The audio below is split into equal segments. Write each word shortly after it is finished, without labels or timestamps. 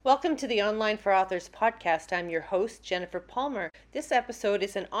Welcome to the Online for Authors podcast. I'm your host, Jennifer Palmer. This episode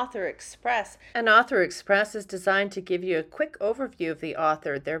is an Author Express. An Author Express is designed to give you a quick overview of the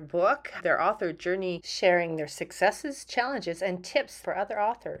author, their book, their author journey, sharing their successes, challenges, and tips for other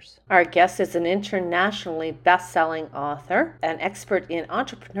authors. Our guest is an internationally best-selling author, an expert in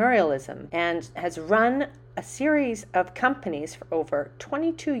entrepreneurialism, and has run a series of companies for over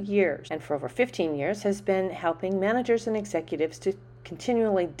 22 years, and for over 15 years has been helping managers and executives to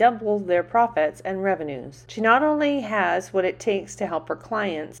continually double their profits and revenues. She not only has what it takes to help her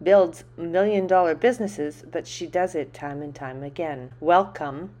clients build million-dollar businesses, but she does it time and time again.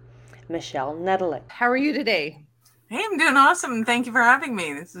 Welcome, Michelle Nedelec. How are you today? Hey, I'm doing awesome. Thank you for having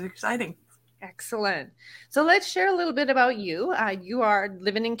me. This is exciting. Excellent. So let's share a little bit about you. You are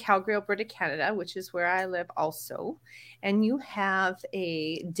living in Calgary, Alberta, Canada, which is where I live also. And you have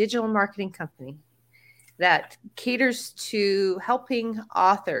a digital marketing company that caters to helping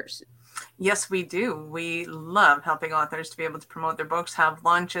authors. Yes, we do. We love helping authors to be able to promote their books, have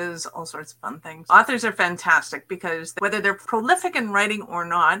launches, all sorts of fun things. Authors are fantastic because whether they're prolific in writing or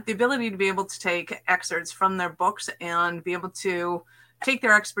not, the ability to be able to take excerpts from their books and be able to take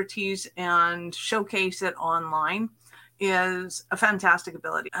their expertise and showcase it online is a fantastic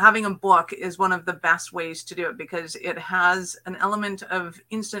ability. Having a book is one of the best ways to do it because it has an element of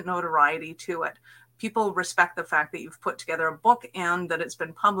instant notoriety to it. People respect the fact that you've put together a book and that it's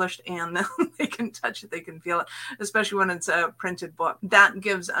been published and they can touch it, they can feel it, especially when it's a printed book. That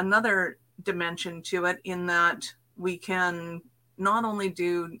gives another dimension to it in that we can not only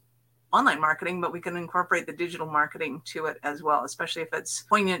do online marketing, but we can incorporate the digital marketing to it as well, especially if it's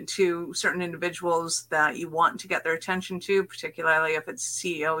poignant to certain individuals that you want to get their attention to, particularly if it's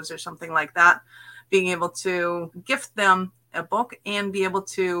CEOs or something like that, being able to gift them a book and be able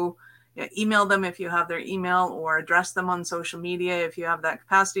to email them if you have their email or address them on social media if you have that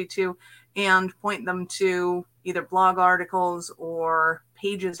capacity to, and point them to either blog articles or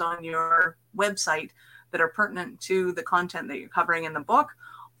pages on your website that are pertinent to the content that you're covering in the book.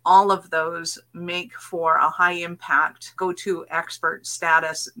 All of those make for a high impact go-to expert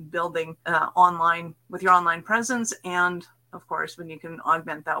status building online with your online presence. And of course, when you can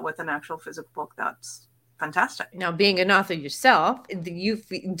augment that with an actual physical book, that's fantastic. Now, being an author yourself, you've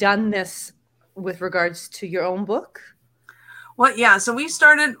done this with regards to your own book? Well, yeah. So we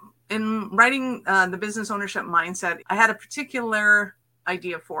started in writing the business ownership mindset. I had a particular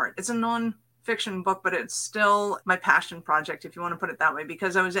idea for it. It's a non-fiction book, but it's still my passion project, if you want to put it that way,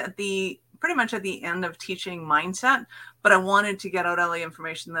 because I was pretty much at the end of teaching mindset, but I wanted to get out all the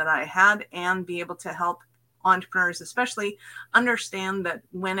information that I had and be able to help entrepreneurs especially understand that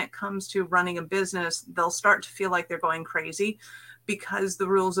when it comes to running a business, they'll start to feel like they're going crazy because the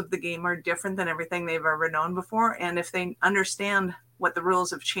rules of the game are different than everything they've ever known before. And if they understand what the rules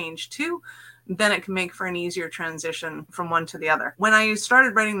have changed to, then it can make for an easier transition from one to the other. When I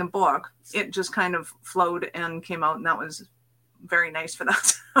started writing the book, it just kind of flowed and came out, and that was very nice for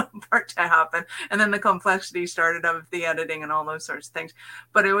that part to happen. And then the complexity started of the editing and all those sorts of things.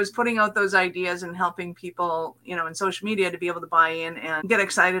 But it was putting out those ideas and helping people, in social media to be able to buy in and get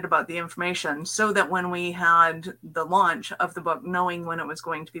excited about the information so that when we had the launch of the book, knowing when it was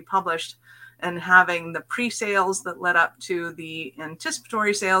going to be published and having the pre-sales that led up to the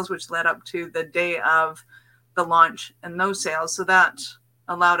anticipatory sales, which led up to the day of the launch and those sales. So that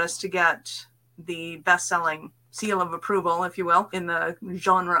allowed us to get the best-selling seal of approval, if you will, in the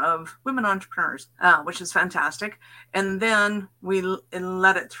genre of women entrepreneurs, which is fantastic. And then we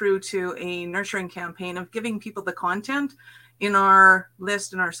led it through to a nurturing campaign of giving people the content in our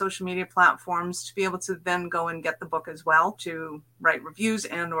list and our social media platforms to be able to then go and get the book as well, to write reviews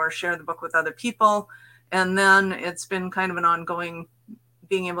and or share the book with other people. And then it's been kind of an ongoing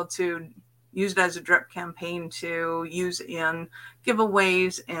being able to use it as a drip campaign to use in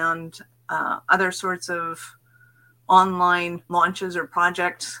giveaways and other sorts of online launches or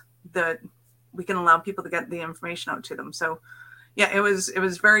projects that we can allow people to get the information out to them. So yeah, it was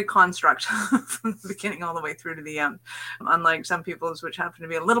very construct from the beginning all the way through to the end. Unlike some people's, which happen to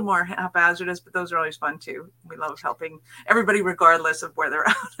be a little more haphazardous, but those are always fun too. We love helping everybody regardless of where they're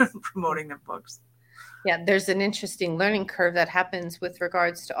at and promoting their books. Yeah, there's an interesting learning curve that happens with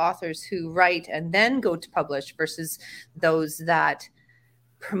regards to authors who write and then go to publish versus those that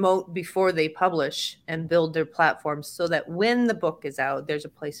promote before they publish and build their platforms so that when the book is out, there's a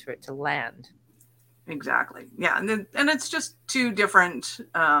place for it to land. Exactly. Yeah. And it's just two different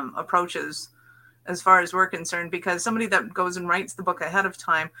approaches as far as we're concerned, because somebody that goes and writes the book ahead of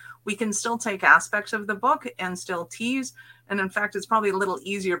time, we can still take aspects of the book and still tease. And in fact, it's probably a little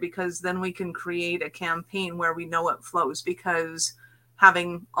easier because then we can create a campaign where we know it flows, because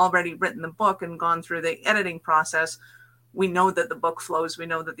having already written the book and gone through the editing process, we know that the book flows, we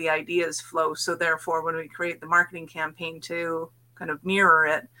know that the ideas flow. So therefore, when we create the marketing campaign to kind of mirror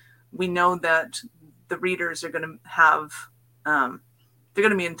it, we know that the readers are going to have, they're going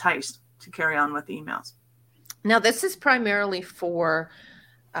to be enticed to carry on with the emails. Now, this is primarily for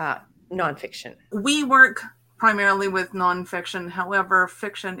nonfiction. We work primarily with nonfiction. However,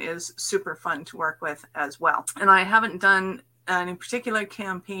 fiction is super fun to work with as well. And I haven't done any particular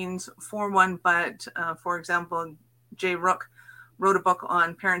campaigns for one, but for example, Jay Rook wrote a book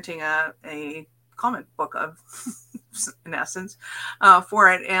on parenting, a comic book of, in essence,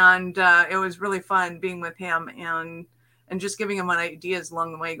 for it. And it was really fun being with him and just giving him ideas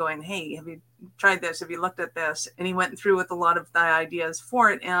along the way, going, hey, have you tried this? Have you looked at this? And he went through with a lot of the ideas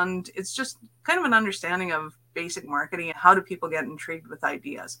for it. And it's just kind of an understanding of basic marketing and how do people get intrigued with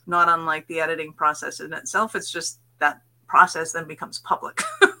ideas, not unlike the editing process in itself. It's just that process then becomes public.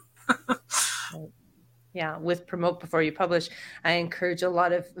 Yeah, with Promote Before You Publish, I encourage a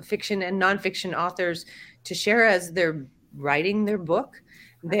lot of fiction and nonfiction authors to share as they're writing their book.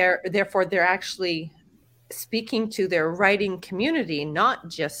 Therefore, they're actually speaking to their writing community, not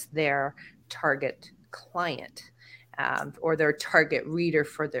just their target client or their target reader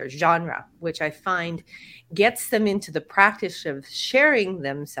for their genre, which I find gets them into the practice of sharing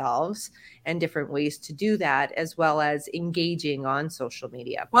themselves and different ways to do that, as well as engaging on social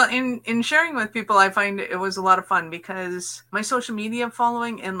media. Well, in sharing with people, I find it was a lot of fun because my social media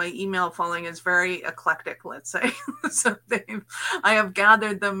following and my email following is very eclectic, let's say. So I have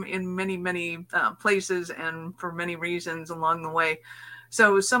gathered them in many, many places and for many reasons along the way.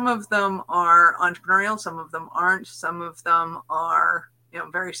 So some of them are entrepreneurial, some of them aren't, some of them are,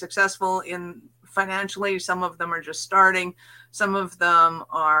 very successful in financially, some of them are just starting, some of them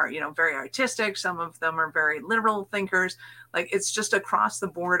are, very artistic, some of them are very literal thinkers. Like it's just across the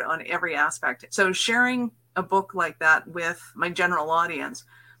board on every aspect. So sharing a book like that with my general audience,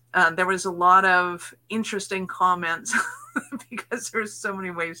 there was a lot of interesting comments because there's so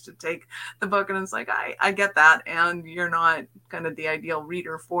many ways to take the book. And it's like, I get that. And you're not kind of the ideal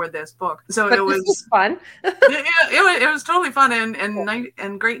reader for this book. So but it was fun. it was totally fun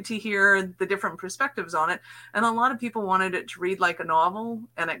and great to hear the different perspectives on it. And a lot of people wanted it to read like a novel,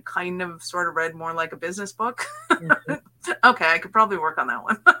 and it kind of sort of read more like a business book. Mm-hmm. Okay, I could probably work on that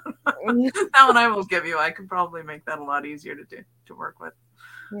one. That one I will give you. I could probably make that a lot easier to work with.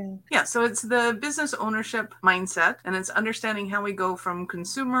 Yeah, so it's the business ownership mindset, and it's understanding how we go from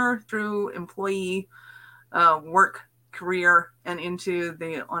consumer through employee, work, career, and into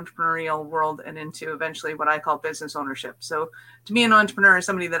the entrepreneurial world, and into eventually what I call business ownership. So to me, an entrepreneur is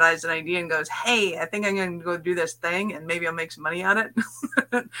somebody that has an idea and goes, hey, I think I'm going to go do this thing, and maybe I'll make some money at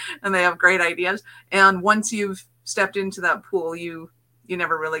it. And they have great ideas. And once you've stepped into that pool, you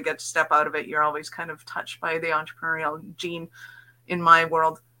never really get to step out of it. You're always kind of touched by the entrepreneurial gene in my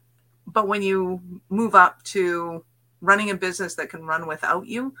world. But when you move up to running a business that can run without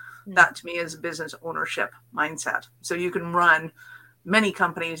you, that to me is a business ownership mindset. So you can run many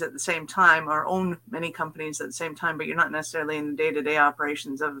companies at the same time or own many companies at the same time, but you're not necessarily in the day-to-day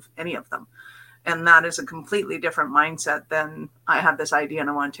operations of any of them. And that is a completely different mindset than I have this idea and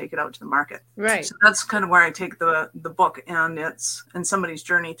I want to take it out to the market. Right. So that's kind of where I take the book and somebody's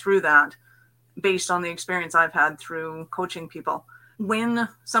journey through that based on the experience I've had through coaching people. When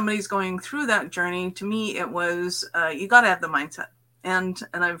somebody's going through that journey, to me, it was, you got to have the mindset. And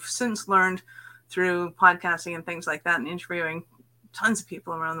I've since learned through podcasting and things like that and interviewing tons of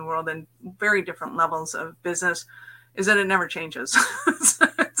people around the world in very different levels of business is that it never changes.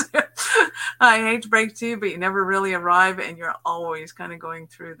 I hate to break it to you, but you never really arrive, and you're always kind of going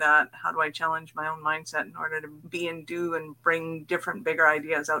through that. How do I challenge my own mindset in order to be and do and bring different, bigger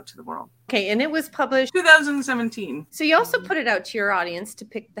ideas out to the world? Okay, and it was published 2017. So you also put it out to your audience to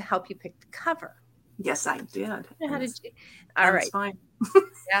help you pick the cover. Yes, I did. How did you? All right. Fine.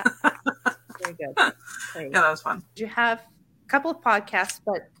 Yeah. Very good. Yeah, that was fun. You have a couple of podcasts,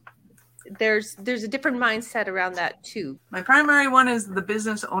 but there's a different mindset around that too. My primary one is the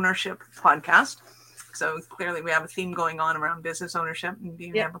Business Ownership Podcast. So clearly we have a theme going on around business ownership and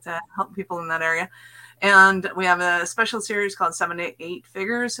being able to help people in that area. And we have a special series called 7 to 8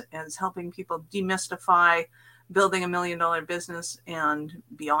 Figures, and it's helping people demystify building $1 million business and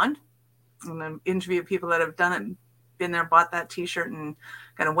beyond. And then interview people that have done it, been there, bought that t-shirt, and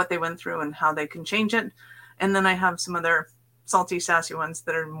kind of what they went through and how they can change it. And then I have some other salty, sassy ones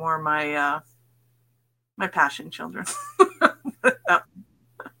that are more my passion children.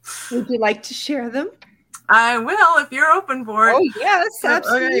 Would you like to share them? I will, if you're open for it. Oh, yes,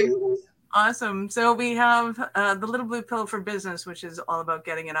 absolutely. Okay. Awesome. So we have the Little Blue Pill for Business, which is all about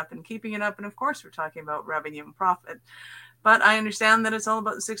getting it up and keeping it up. And of course, we're talking about revenue and profit. But I understand that it's all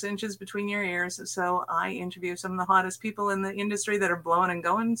about 6 inches between your ears. So I interview some of the hottest people in the industry that are blowing and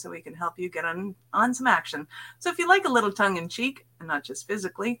going so we can help you get on some action. So if you like a little tongue in cheek, and not just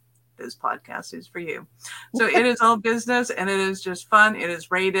physically, this podcast is for you. So it is all business and it is just fun. It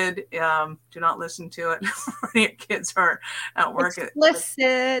is rated. Do not listen to it when your kids are at work.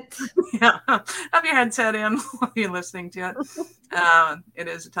 Explicit. Yeah, have your headset in while you're listening to it. It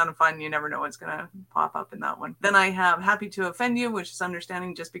is a ton of fun. You never know what's going to pop up in that one. Then I have Happy to Offend You, which is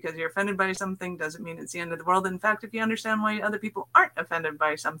understanding just because you're offended by something doesn't mean it's the end of the world. In fact, if you understand why other people aren't offended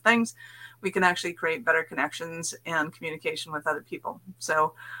by some things, we can actually create better connections and communication with other people.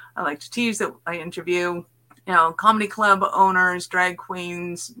 So I like to tease that I interview, comedy club owners, drag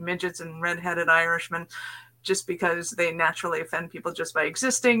queens, midgets, and redheaded Irishmen, just because they naturally offend people just by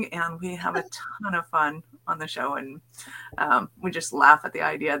existing. And we have a ton of fun on the show. And we just laugh at the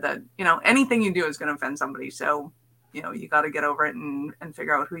idea that, anything you do is going to offend somebody. So, you got to get over it and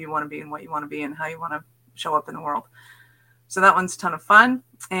figure out who you want to be and what you want to be and how you want to show up in the world. So that one's a ton of fun.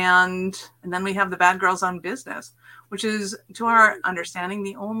 And then we have the Bad Girls on Business, which is, to our understanding,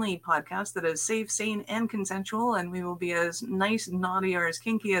 the only podcast that is safe, sane, and consensual. And we will be as nice, naughty, or as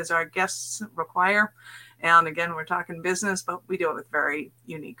kinky as our guests require. And again, we're talking business, but we do it with a very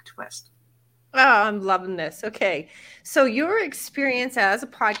unique twist. Oh, I'm loving this. Okay. So your experience as a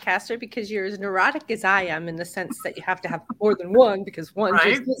podcaster, because you're as neurotic as I am in the sense that you have to have more than one because one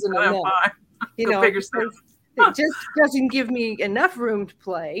just isn't enough. It just doesn't give me enough room to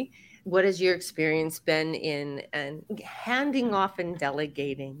play. What has your experience been in and handing off and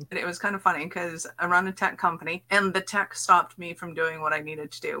delegating? It was kind of funny because I run a tech company and the tech stopped me from doing what I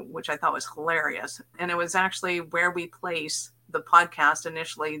needed to do, which I thought was hilarious. And it was actually where we place the podcast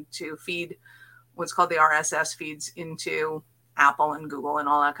initially to feed what's called the RSS feeds into Apple and Google and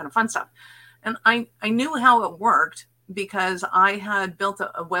all that kind of fun stuff. And I knew how it worked because I had built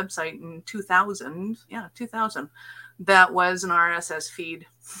a website in 2000, that was an RSS feed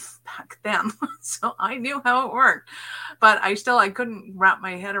back then. So I knew how it worked, but I couldn't wrap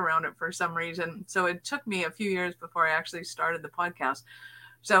my head around it for some reason. So it took me a few years before I actually started the podcast.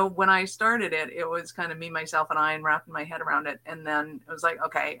 So when I started it, it was kind of me, myself, and I, and wrapping my head around it. And then it was like,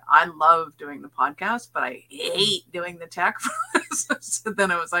 okay, I love doing the podcast, but I hate doing the tech. So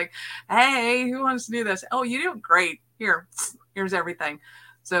then it was like, hey, who wants to do this? Oh, you do great. Here's everything.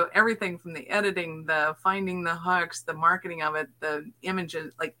 So everything from the editing, the finding the hooks, the marketing of it, the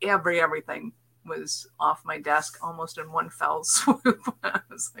images, like everything was off my desk almost in one fell swoop. I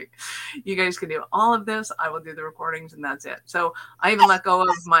was like, you guys can do all of this. I will do the recordings and that's it. So I even let go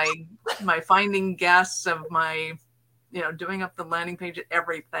of my finding guests, of my, doing up the landing page.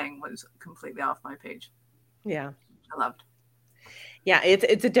 Everything was completely off my page. Yeah. I loved. Yeah,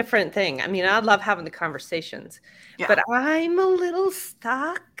 it's a different thing. I mean, I love having the conversations, but I'm a little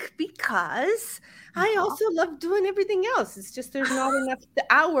stuck because I also love doing everything else. It's just there's not enough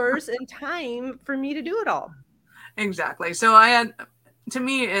hours and time for me to do it all. Exactly. So to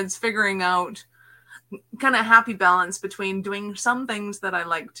me, it's figuring out kind of happy balance between doing some things that I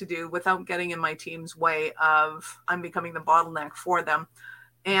like to do without getting in my team's way of I'm becoming the bottleneck for them.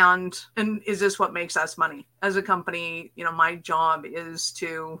 And is this what makes us money as a company? My job is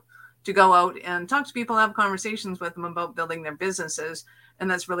to go out and talk to people, have conversations with them about building their businesses.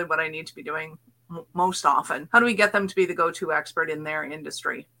 And that's really what I need to be doing most often. How do we get them to be the go-to expert in their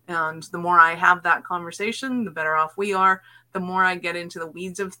industry? And the more I have that conversation, the better off we are. The more I get into the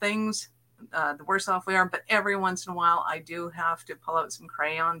weeds of things, the worse off we are. But every once in a while, I do have to pull out some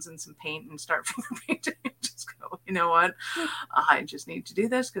crayons and some paint and start finger painting. Just go, you know what? I just need to do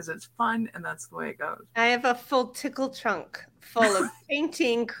this because it's fun, and that's the way it goes. I have a full tickle trunk full of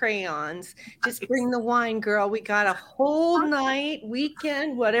painting crayons. Just bring the wine, girl. We got a whole night,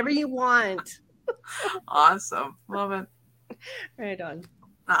 weekend, whatever you want. Awesome. Love it. Right on.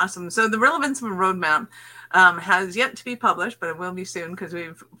 Awesome. So the relevance of a roadmap has yet to be published, but it will be soon because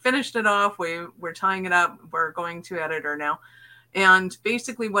we've finished it off. We're tying it up. We're going to editor now. And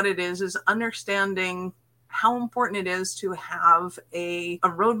basically what it is understanding how important it is to have a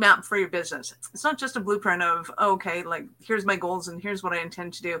roadmap for your business. It's not just a blueprint of, okay, like here's my goals and here's what I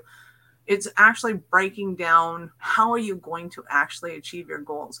intend to do. It's actually breaking down how are you going to actually achieve your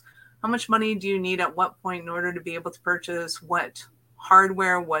goals? How much money do you need at what point in order to be able to purchase what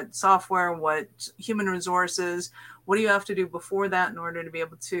hardware, what software, what human resources? What do you have to do before that in order to be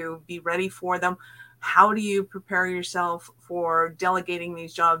able to be ready for them? How do you prepare yourself for delegating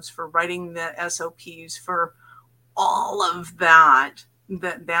these jobs, for writing the SOPs, for all of that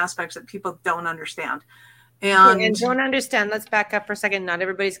the aspects that people don't understand. Okay, and And don't understand. Let's back up for a second. Not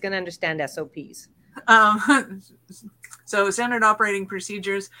everybody's going to understand SOPs. So standard operating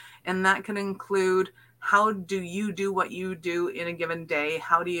procedures, and that can include how do you do what you do in a given day?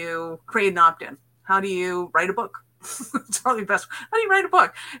 How do you create an opt-in? How do you write a book? It's probably best. How do you write a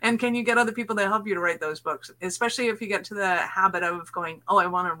book? And can you get other people to help you to write those books? Especially if you get to the habit of going, oh, I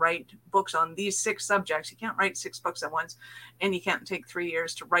want to write books on these 6 subjects. You can't write 6 books at once, and you can't take 3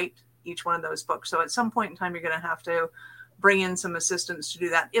 years to write each one of those books. So at some point in time, you're going to have to bring in some assistance to do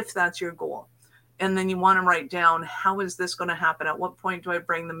that if that's your goal. And then you want to write down, how is this going to happen? At what point do I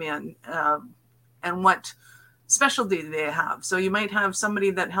bring them in? And what specialty do they have? So you might have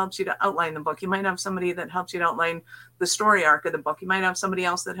somebody that helps you to outline the book. You might have somebody that helps you to outline the story arc of the book. You might have somebody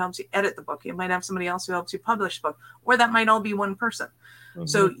else that helps you edit the book. You might have somebody else who helps you publish the book, or that might all be one person. Mm-hmm.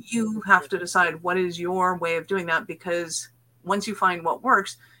 So you have to decide what is your way of doing that, because once you find what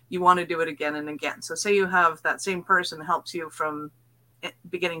works, you want to do it again and again. So say you have that same person helps you from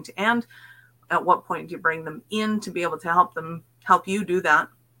beginning to end. At what point do you bring them in to be able to help you do that,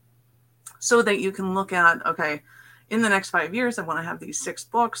 so that you can look at, okay, in the next 5 years, I want to have these 6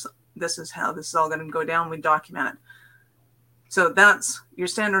 books. This is how this is all going to go down. We document it. So that's your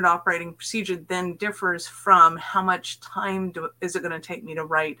standard operating procedure. Then differs from how much time is it going to take me to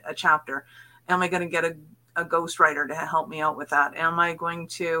write a chapter? Am I going to get a ghostwriter to help me out with that? Am I going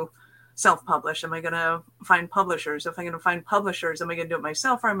to self-publish? Am I going to find publishers? If I'm going to find publishers, am I going to do it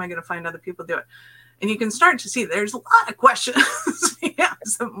myself, or am I going to find other people do it? And you can start to see there's a lot of questions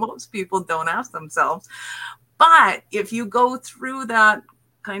that most people don't ask themselves. But if you go through that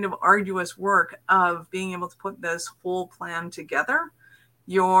kind of arduous work of being able to put this whole plan together,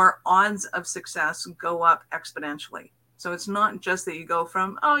 your odds of success go up exponentially. So it's not just that you go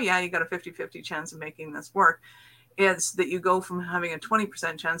from, oh yeah, you got a 50-50 chance of making this work. It's that you go from having a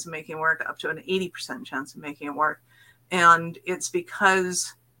 20% chance of making it work up to an 80% chance of making it work. And it's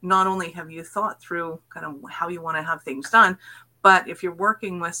because not only have you thought through kind of how you want to have things done, but if you're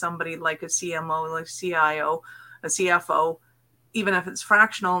working with somebody like a CMO, like a CIO, a CFO, even if it's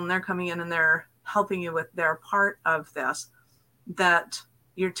fractional and they're coming in and they're helping you with their part of this, that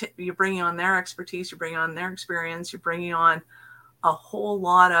you're bringing on their expertise, you're bringing on their experience, you're bringing on a whole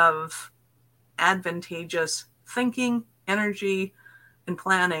lot of advantageous thinking, energy, and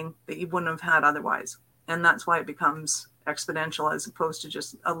planning that you wouldn't have had otherwise. And that's why it becomes exponential as opposed to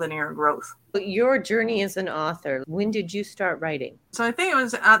just a linear growth. Your journey as an author, when did you start writing? So I think it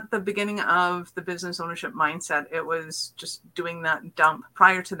was at the beginning of the business ownership mindset. It was just doing that dump.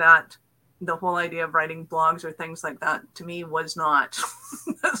 Prior to that, the whole idea of writing blogs or things like that to me was not,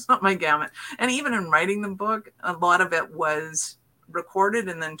 that's not my gamut. And even in writing the book, a lot of it was recorded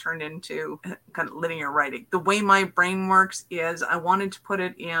and then turned into kind of linear writing. The way my brain works is I wanted to put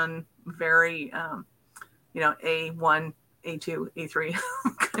it in very, A1, A2, A3,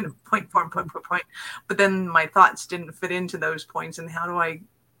 kind of point. But then my thoughts didn't fit into those points. And how do I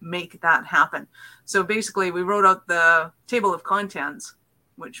make that happen? So basically, we wrote out the table of contents,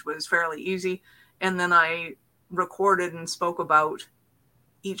 which was fairly easy. And then I recorded and spoke about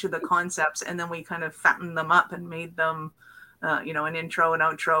each of the concepts. And then we kind of fattened them up and made them, an intro, an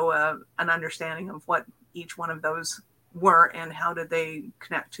outro, an understanding of what each one of those were and how did they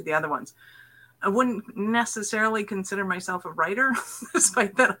connect to the other ones. I wouldn't necessarily consider myself a writer,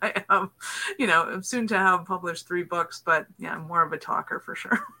 despite that I have, I'm soon to have published 3 books, but yeah, I'm more of a talker for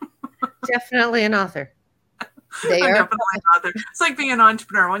sure. Definitely an author. Definitely an author. It's like being an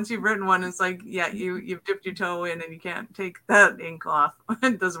entrepreneur. Once you've written one, it's like, yeah, you've dipped your toe in and you can't take that ink off.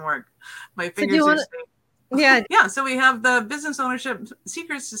 It doesn't work. My fingers are staying. Yeah. So we have the business ownership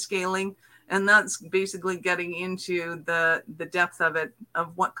secrets to scaling. And that's basically getting into the depth of it,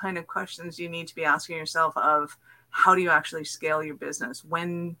 of what kind of questions you need to be asking yourself of how do you actually scale your business?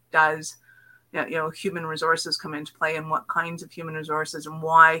 When does human resources come into play, and what kinds of human resources, and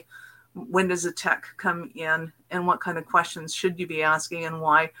why? When does the tech come in, and what kind of questions should you be asking and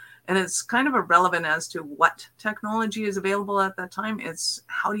why? And it's kind of irrelevant as to what technology is available at that time. It's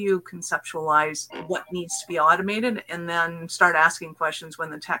how do you conceptualize what needs to be automated, and then start asking questions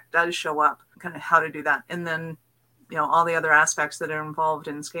when the tech does show up, kind of how to do that. And then, all the other aspects that are involved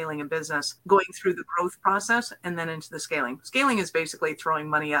in scaling a business, going through the growth process and then into the scaling. Scaling is basically throwing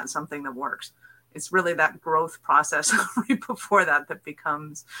money at something that works. It's really that growth process right before that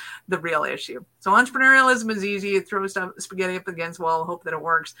becomes the real issue. So entrepreneurialism is easy. You throw spaghetti up against the wall, hope that it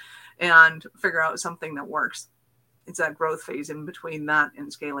works, and figure out something that works. It's that growth phase in between that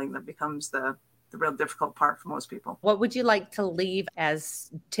and scaling that becomes the real difficult part for most people. What would you like to leave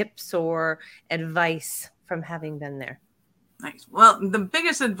as tips or advice from having been there? Nice. Well, the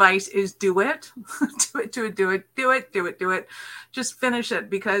biggest advice is do it. Do it. Just finish it,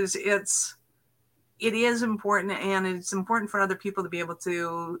 because it is important, and it's important for other people to be able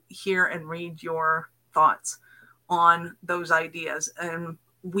to hear and read your thoughts on those ideas. And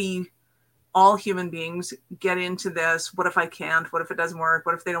we, all human beings, get into this. What if I can't? What if it doesn't work?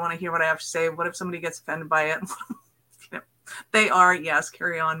 What if they don't want to hear what I have to say? What if somebody gets offended by it? They are, yes,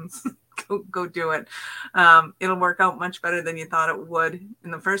 carry on. Go do it. It'll work out much better than you thought it would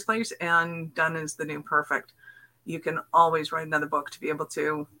in the first place, and done is the new perfect. You can always write another book to be able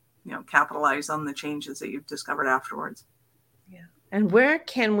to, capitalize on the changes that you've discovered afterwards. Yeah. And where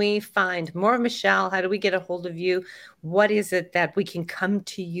can we find more of Michelle? How do we get a hold of you? What is it that we can come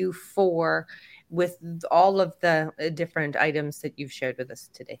to you for with all of the different items that you've shared with us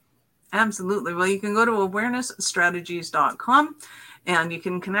today? Absolutely. Well, you can go to awarenessstrategies.com and you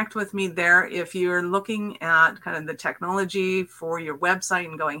can connect with me there. If you're looking at kind of the technology for your website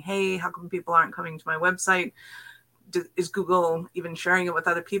and going, hey, how come people aren't coming to my website? Is Google even sharing it with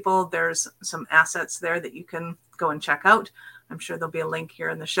other people? There's some assets there that you can go and check out. I'm sure there'll be a link here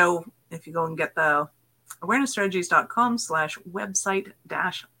in the show. If you go and get the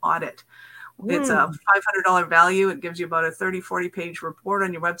awarenessstrategies.com/website-audit. It's a $500 value. It gives you about a 30-40 page report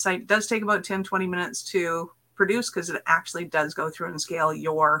on your website. It does take about 10-20 minutes to produce, because it actually does go through and scale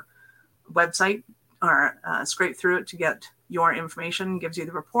your website, or scrape through it to get your information, gives you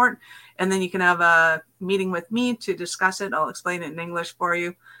the report. And then you can have a meeting with me to discuss it. I'll explain it in English for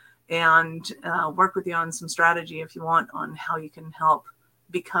you, and work with you on some strategy if you want, on how you can help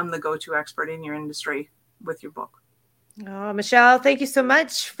become the go-to expert in your industry with your book. Oh, Michelle, thank you so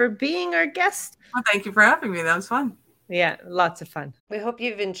much for being our guest. Well, thank you for having me. That was fun. Yeah, lots of fun. We hope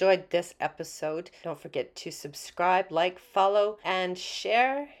you've enjoyed this episode. Don't forget to subscribe, like, follow, and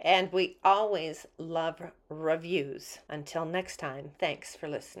share. And we always love reviews. Until next time, thanks for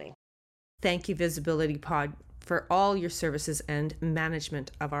listening. Thank you, Visibility Pod, for all your services and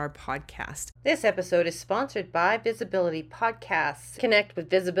management of our podcast. This episode is sponsored by Visibility Podcasts. Connect with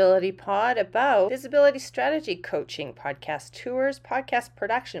Visibility Pod about visibility strategy coaching, podcast tours, podcast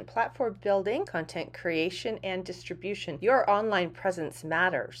production, platform building, content creation, and distribution. Your online presence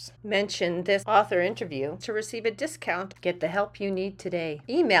matters. Mention this author interview to receive a discount. Get the help you need today.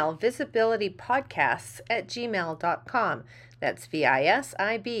 Email visibilitypodcasts@gmail.com. That's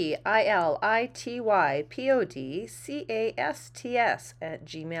visibility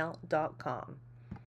podcasts@gmail.com.